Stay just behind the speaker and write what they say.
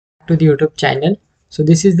to the YouTube channel. So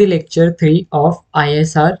this is the lecture 3 of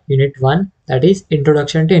ISR Unit 1, that is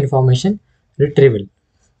Introduction to Information Retrieval.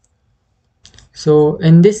 So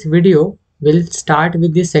in this video, we'll start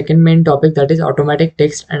with the second main topic, that is automatic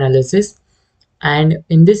text analysis. And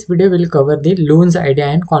in this video, we'll cover the Luhn's Idea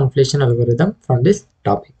and Conflation Algorithm from this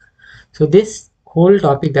topic. So this whole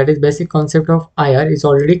topic, that is basic concept of IR, is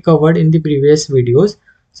already covered in the previous videos.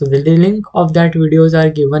 So the link of that videos are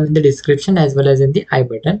given in the description as well as in the I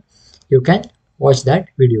button. You can watch that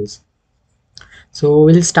videos. So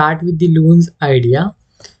we'll start with the Luhn's idea.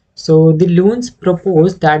 So the Luhns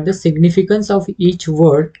propose that the significance of each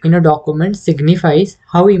word in a document signifies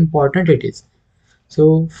how important it is.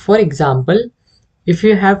 So for example, if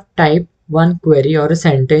you have typed one query or a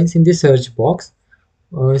sentence in the search box,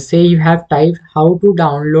 say you have typed how to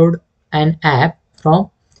download an app from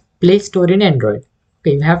Play Store in Android.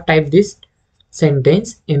 Okay, you have typed this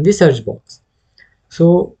sentence in the search box.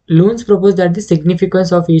 So Luhns propose that the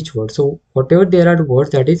significance of each word. So whatever there are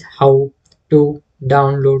words, that is how to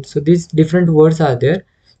download. So these different words are there.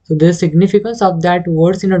 So the significance of that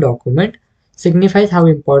words in a document signifies how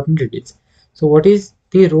important it is. So what is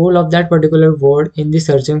the role of that particular word in the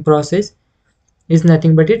searching process is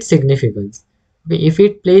nothing but its significance. Okay, if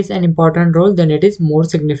it plays an important role, then it is more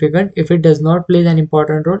significant. If it does not play an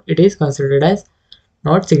important role, it is considered as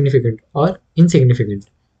not significant or insignificant.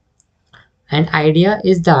 An idea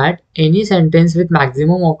is that any sentence with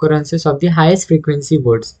maximum occurrences of the highest frequency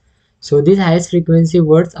words. So these highest frequency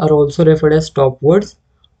words are also referred as stop words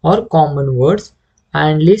or common words,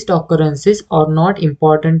 and least occurrences are not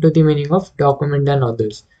important to the meaning of document than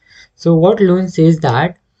others. So what Luhn says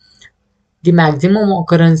that the maximum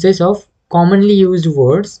occurrences of commonly used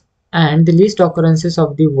words and the least occurrences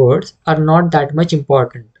of the words are not that much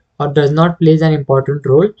important or does not play an important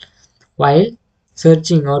role while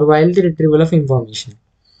searching or while the retrieval of information.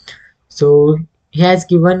 So he has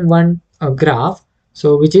given one graph,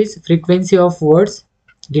 so which is frequency of words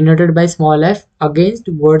denoted by small f against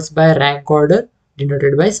words by rank order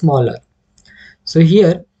denoted by small r. So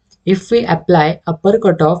here, if we apply upper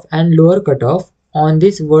cutoff and lower cutoff on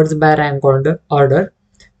these words by rank order,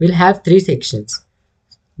 we'll have three sections.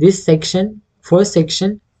 This section, first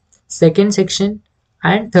section, second section,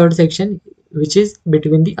 and third section, which is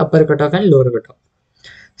between the upper cutoff and lower cutoff.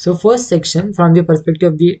 So first section, from the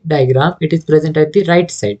perspective of the diagram, it is present at the right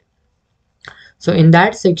side. So in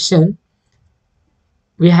that section,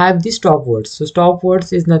 we have the stop words. So stop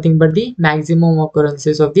words is nothing but the maximum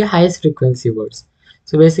occurrences of the highest frequency words.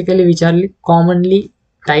 So basically, which are commonly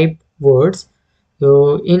typed words.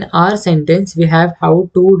 So in our sentence, we have how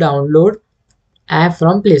to download app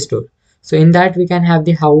from Play Store. So in that we can have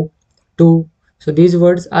the how to. So these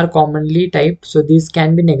words are commonly typed. So these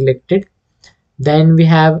can be neglected. Then we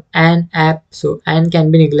have an app. So an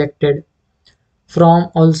can be neglected.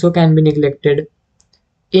 From also can be neglected.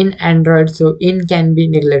 In Android, so in can be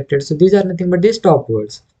neglected. So these are nothing but the stop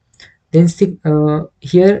words. Then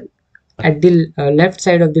here at the left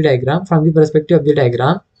side of the diagram, from the perspective of the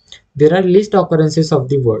diagram, there are least occurrences of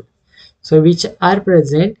the word, so which are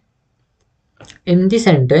present in the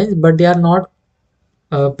sentence but they are not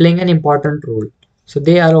playing an important role, so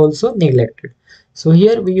they are also neglected. So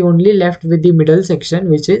here we only left with the middle section,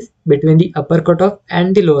 which is between the upper cutoff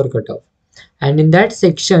and the lower cutoff, and in that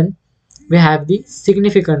section we have the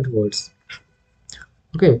significant words.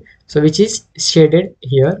 Okay, so which is shaded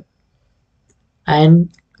here, and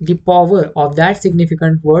the power of that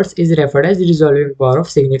significant words is referred as the resolving power of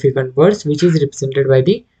significant words, which is represented by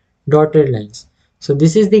the dotted lines. So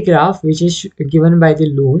this is the graph which is given by the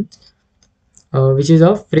Luhn, which is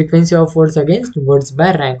of frequency of words against words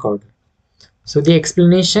by rank order. So the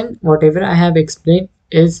explanation, whatever I have explained,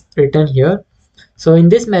 is written here. So in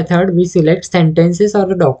this method, we select sentences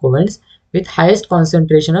or documents with highest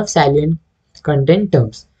concentration of salient content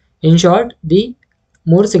terms. In short, the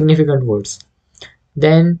more significant words.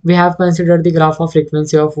 Then we have considered the graph of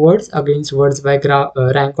frequency of words against words by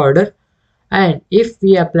rank order. And if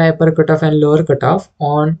we apply upper cutoff and lower cutoff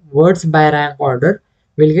on words by rank order,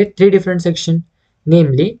 we'll get three different sections.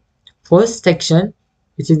 Namely, first section,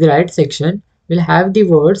 which is the right section, will have the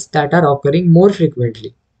words that are occurring more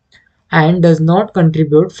frequently and does not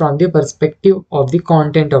contribute from the perspective of the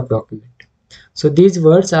content of document. So these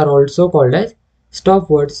words are also called as stop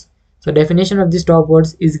words. So definition of the stop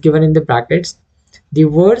words is given in the brackets. The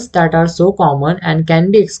words that are so common and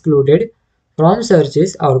can be excluded from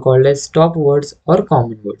searches are called as stop words or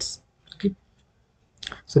common words. Okay.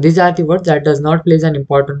 So these are the words that does not play an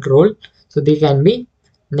important role, so they can be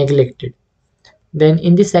neglected. Then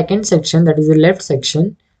in the second section, that is the left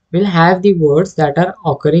section, we'll have the words that are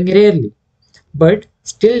occurring rarely. but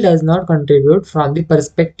still does not contribute from the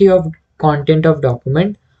perspective of content of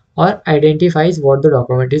document or identifies what the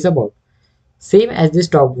document is about. Same as the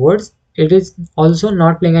stop words, it is also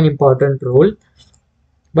not playing an important role,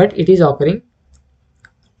 but it is occurring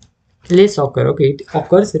less occur. Okay, it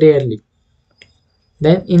occurs rarely.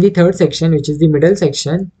 Then in the third section, which is the middle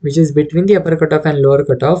section, which is between the upper cutoff and lower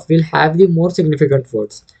cutoff, will have the more significant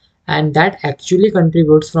words, and that actually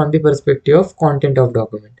contributes from the perspective of content of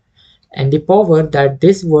document. And the power that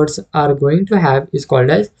these words are going to have is called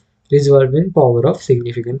as resolving power of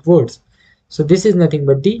significant words. So this is nothing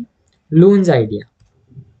but the Luhn's idea.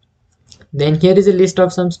 Then here is a list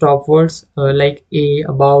of some stop words like a,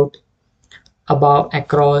 about, above,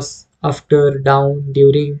 across, after, down,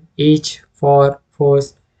 during, each, for,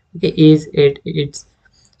 first, okay, is, it, its.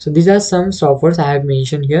 So these are some stop words I have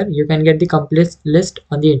mentioned here. You can get the complete list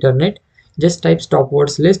on the internet. Just type stop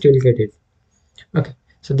words list, you will get it. Okay,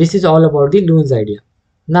 so this is all about the Luhn's idea.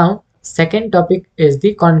 Now, second topic is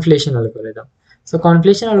the conflation algorithm. So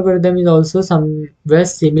conflation algorithm is also somewhere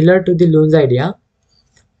similar to the Luhn's idea.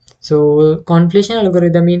 So conflation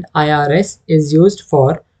algorithm in IRS is used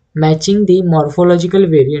for matching the morphological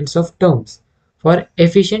variants of terms for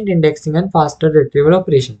efficient indexing and faster retrieval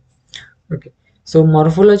operation. Okay, so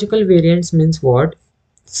morphological variants means what?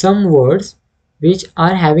 Some words which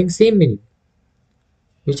are having same meaning,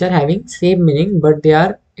 but they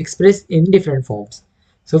are expressed in different forms.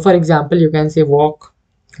 So for example, you can say walk,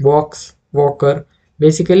 walks, walker.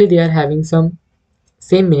 Basically they are having some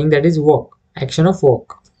same meaning, that is walk, action of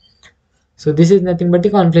walk. So this is nothing but the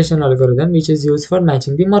conflation algorithm, which is used for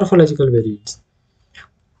matching the morphological variants.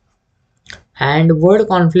 And word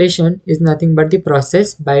conflation is nothing but the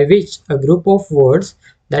process by which a group of words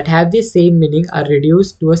that have the same meaning are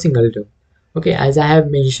reduced to a single term. Okay, as I have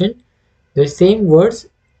mentioned, the same words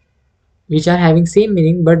which are having same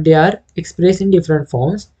meaning but they are expressed in different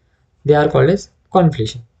forms, they are called as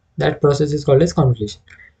conflation. That process is called as conflation.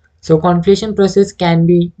 So conflation process can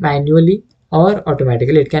be manually or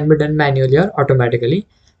automatically. It can be done manually or automatically,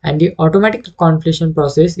 and the automatic conflation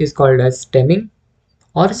process is called as stemming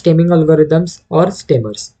or stemming algorithms or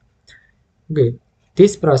stemmers. Okay,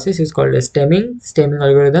 this process is called as stemming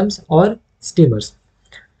algorithms or stemmers.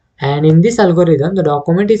 And in this algorithm, the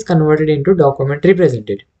document is converted into document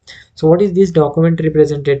representative. So what is this document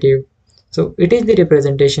representative? So it is the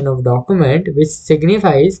representation of document which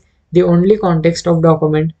signifies the only context of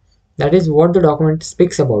document, that is what the document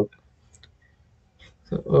speaks about.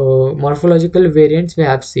 So, morphological variants we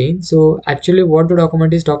have seen. So actually what the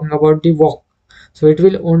document is talking about, the walk. So it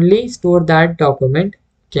will only store that document,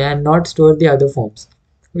 cannot store the other forms.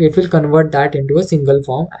 It will convert that into a single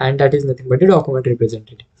form, and that is nothing but a document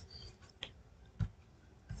representative.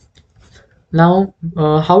 Now,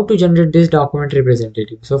 how to generate this document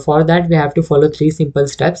representative? So for that we have to follow three simple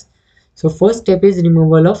steps. So first step is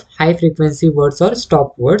removal of high frequency words or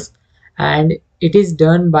stop words, and it is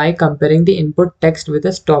done by comparing the input text with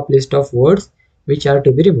a stop list of words which are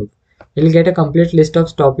to be removed. We'll get a complete list of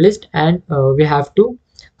stop list, and we have to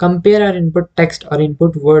compare our input text or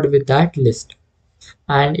input word with that list,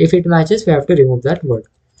 and if it matches we have to remove that word.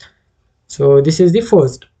 So this is the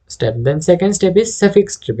first step. Then second step is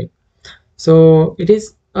suffix stripping. So it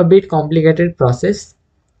is a bit complicated process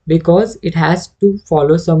because it has to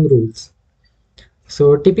follow some rules.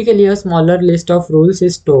 So typically a smaller list of rules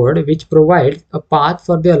is stored which provides a path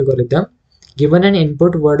for the algorithm given an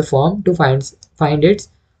input word form to find its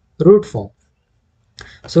root form.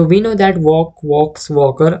 So we know that walk, walks,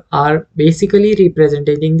 walker are basically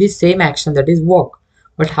representing the same action, that is walk.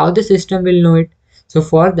 But how the system will know it? So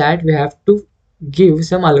for that we have to give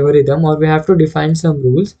some algorithm, or we have to define some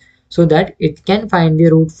rules so that it can find the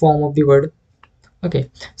root form of the word. Okay,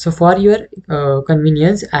 so for your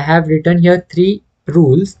convenience I have written here three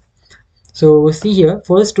rules. So see here,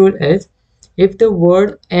 first rule is if the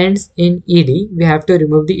word ends in ed, we have to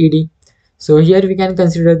remove the ed. So here we can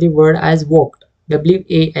consider the word as walked, walked.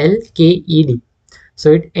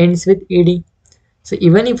 So it ends with ed. So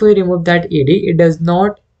even if we remove that ed, it does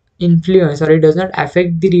not influence, or it does not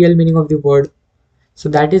affect the real meaning of the word. So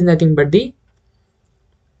that is nothing but the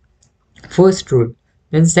first rule.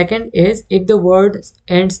 Then second is if the word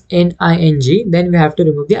ends in ing, then we have to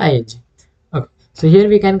remove the ing. Okay. So here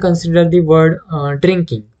we can consider the word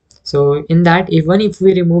drinking. So in that, even if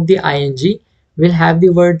we remove the ing, we'll have the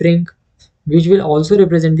word drink, which will also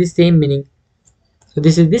represent the same meaning. So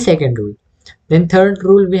this is the second rule. Then third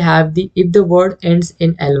rule, we have the if the word ends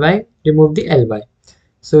in ly, remove the ly.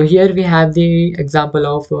 So here we have the example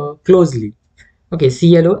of closely. Okay,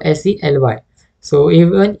 closely. So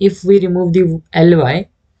even if we remove the ly,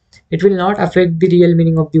 it will not affect the real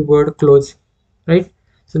meaning of the word close. right?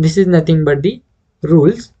 So this is nothing but the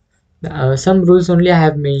rules. Some rules only I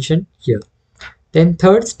have mentioned here. Then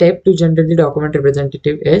third step to generate the document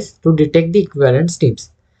representative is to detect the equivalent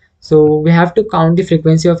stems. So we have to count the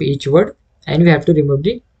frequency of each word and we have to remove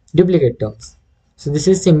the duplicate terms. So this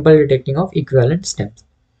is simple detecting of equivalent stems.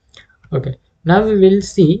 Okay, now we will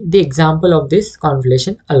see the example of this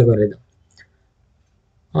conflation algorithm,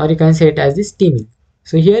 or you can say it as the steaming.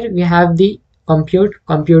 So here we have the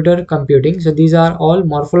computer, computing. So these are all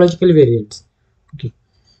morphological variants. Okay,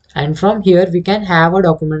 and from here we can have a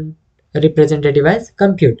document representative as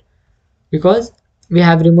compute, because we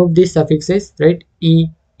have removed these suffixes, right?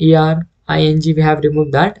 Er, ing, we have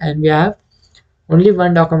removed that, and we have only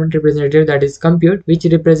one document representative, that is compute, which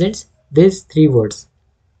represents these three words.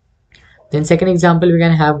 Then second example, we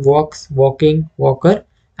can have walks, walking, walker,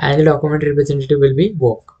 and the document representative will be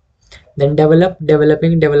walk. Then develop,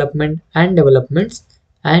 developing, development, and developments,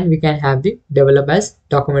 and we can have the develop as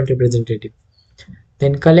document representative.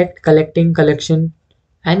 Then collect, collecting, collection,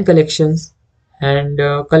 and collections, and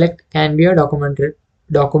collect can be a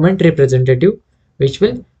document representative, which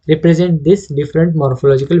will represent these different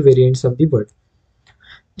morphological variants of the word.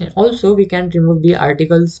 And also we can remove the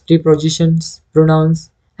articles, prepositions, pronouns,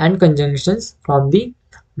 and conjunctions from the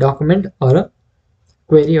document or a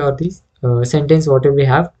query or the sentence whatever we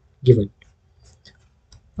have given.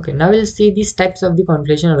 Okay, now we'll see the steps of the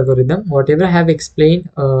conflation algorithm. Whatever I have explained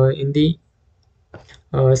in the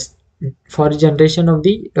uh, for generation of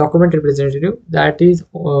the document representative, that is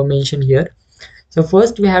mentioned here. So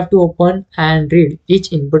first we have to open and read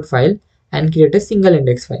each input file and create a single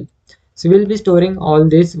index file. So we'll be storing all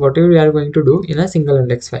this whatever we are going to do in a single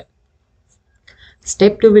index file.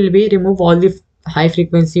 Step 2 will be remove all the high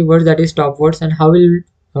frequency words, that is stop words, and how we'll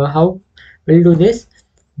do this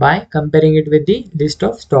by comparing it with the list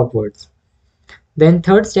of stop words. Then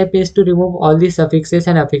third step is to remove all the suffixes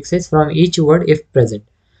and affixes from each word if present.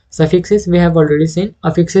 Suffixes we have already seen,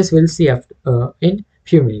 affixes we'll see after, in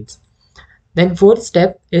few minutes. Then fourth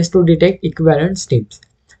step is to detect equivalent stems.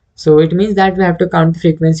 So it means that we have to count the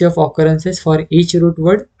frequency of occurrences for each root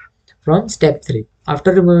word from step 3.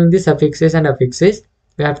 After removing the suffixes and affixes,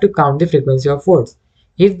 we have to count the frequency of words.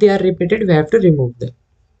 If they are repeated, we have to remove them.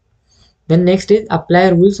 Then next is apply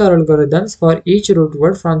rules or algorithms for each root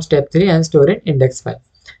word from step 3 and store in index file.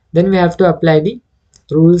 Then we have to apply the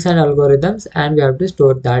rules and algorithms and we have to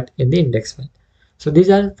store that in the index file. So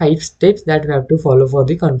these are 5 steps that we have to follow for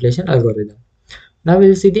the conflation algorithm. Now we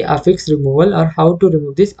will see the affix removal, or how to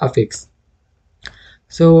remove this affix.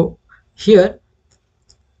 So here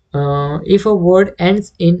if a word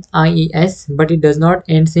ends in IES but it does not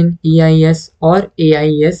ends in EIS or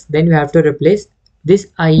AIES, then you have to replace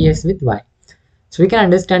this IES with Y. So we can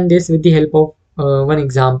understand this with the help of one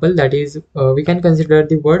example, that is we can consider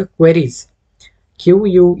the word queries,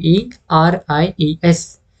 QUERIES.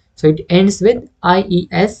 So it ends with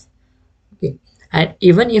IES. Okay, and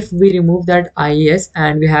even if we remove that IES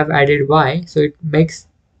and we have added Y, so it makes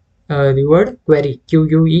the word query,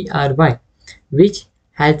 QUERY, which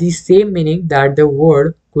has the same meaning that the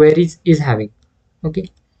word queries is having. Okay,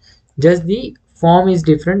 just the form is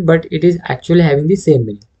different, but it is actually having the same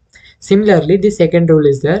meaning. Similarly, the second rule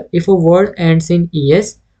is there: if a word ends in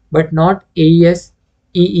ES but not AES,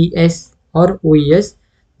 EES, or OES,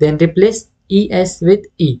 then replace ES with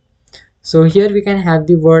E. So here we can have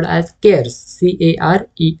the word as cares,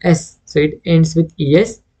 CARES. So it ends with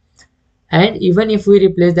ES, and even if we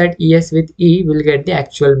replace that ES with E, we'll get the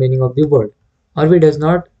actual meaning of the word, or we does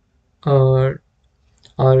not uh,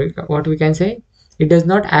 or what we can say, it does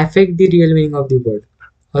not affect the real meaning of the word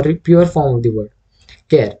or pure form of the word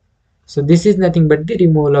care. So this is nothing but the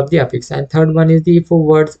removal of the affix. And third one is the if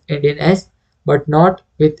words end in S but not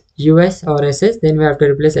with US or SS, then we have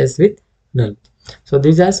to replace S with null. So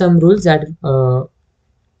these are some rules that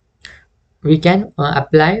we can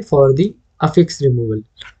apply for the affix removal.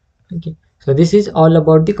 Okay, so this is all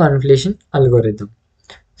about the conflation algorithm.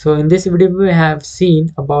 So in this video we have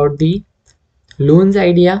seen about the Luhn's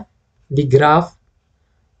idea, the graph.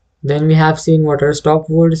 Then we have seen what are stop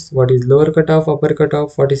words, what is lower cutoff, upper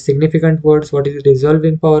cutoff, what is significant words, what is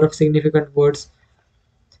resolving power of significant words.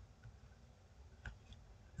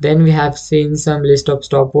 Then we have seen some list of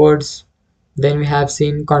stop words. Then we have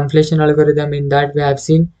seen conflation algorithm. In that we have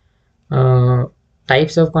seen uh,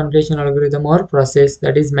 types of conflation algorithm or process,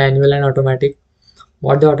 that is manual and automatic.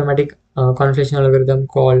 What the automatic conflation algorithm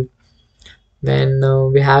called. Then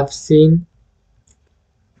we have seen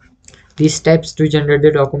these steps to generate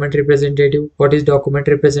the document representative. What is document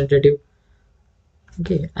representative?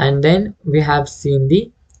 Okay, and then we have seen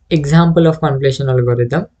the example of conflation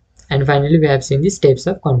algorithm, and finally we have seen the steps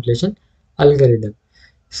of conflation algorithm.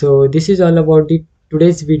 So this is all about the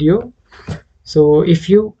today's video. So if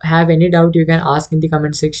you have any doubt, you can ask in the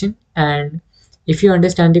comment section, and if you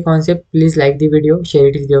understand the concept, please like the video, share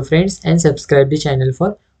it with your friends, and subscribe the channel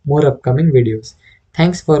for more upcoming videos.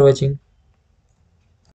 Thanks for watching.